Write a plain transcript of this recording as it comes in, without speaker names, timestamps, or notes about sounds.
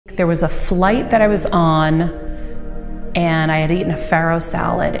There was a flight that I was on and I had eaten a farro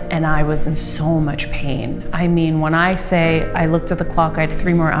salad and I was in so much pain. I mean, when I say I looked at the clock, I had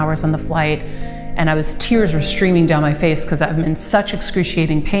 3 more hours on the flight and tears were streaming down my face because I'm in such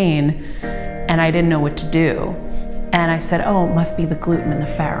excruciating pain and I didn't know what to do. And I said, oh, it must be the gluten in the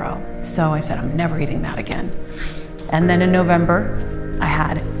farro. So I said, I'm never eating that again. And then in November, I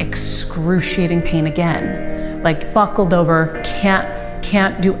had excruciating pain again, like buckled over,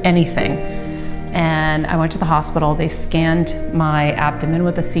 can't do anything. And I went to the hospital. They scanned my abdomen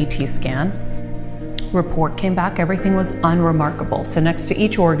with a CT scan. Report came back, everything was unremarkable. So next to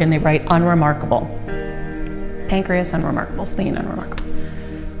each organ, they write unremarkable. Pancreas, unremarkable, spleen, unremarkable.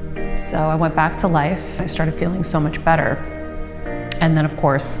 So I went back to life. I started feeling so much better. And then of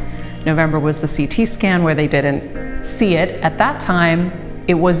course, November was the CT scan where they didn't see it. At that time,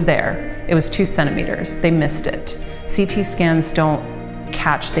 it was there. It was 2 centimeters. They missed it. CT scans don't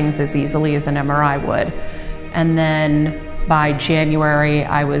catch things as easily as an MRI would. And then by January,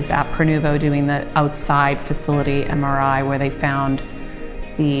 I was at Pronuvo doing the outside facility MRI where they found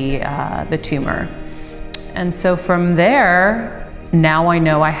the tumor. And so from there, now I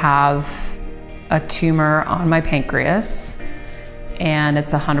know I have a tumor on my pancreas and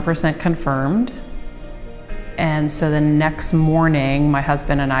it's 100% confirmed. And so the next morning, my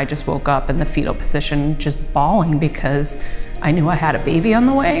husband and I just woke up in the fetal position, just bawling because I knew I had a baby on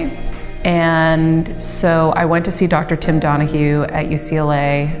the way. And so I went to see Dr. Tim Donahue at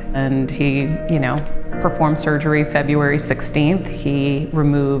UCLA and he, performed surgery February 16th. He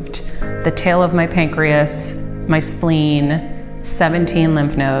removed the tail of my pancreas, my spleen, 17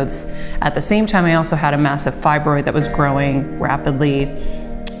 lymph nodes. At the same time, I also had a massive fibroid that was growing rapidly.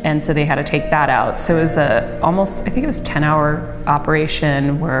 And so they had to take that out. So it was I think it was 10-hour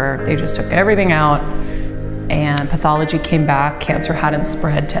operation where they just took everything out and pathology came back. Cancer hadn't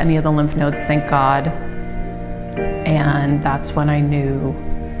spread to any of the lymph nodes, thank God. And that's when I knew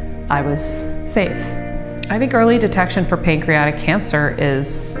I was safe. I think early detection for pancreatic cancer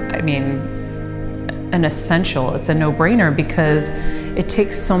is, an essential. It's a no-brainer because it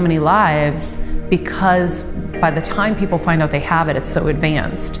takes so many lives because by the time people find out they have it, it's so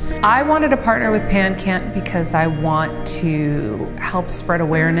advanced. I wanted to partner with PanCAN because I want to help spread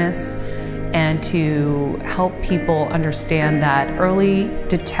awareness and to help people understand that early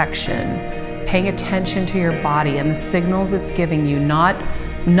detection, paying attention to your body and the signals it's giving you, not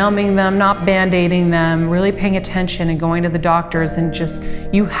numbing them, not band-aiding them, really paying attention and going to the doctors and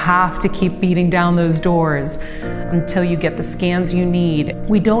you have to keep beating down those doors until you get the scans you need.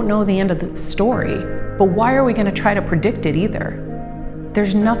 We don't know the end of the story, but why are we going to try to predict it either?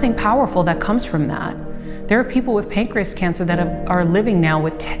 There's nothing powerful that comes from that. There are people with pancreas cancer that are living now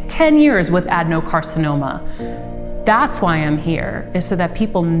with 10 years with adenocarcinoma. That's why I'm here, is so that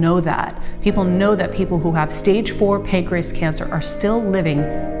people know that. People know that people who have stage 4 pancreas cancer are still living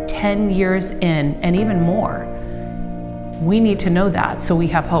 10 years in and even more. We need to know that so we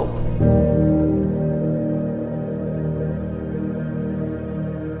have hope.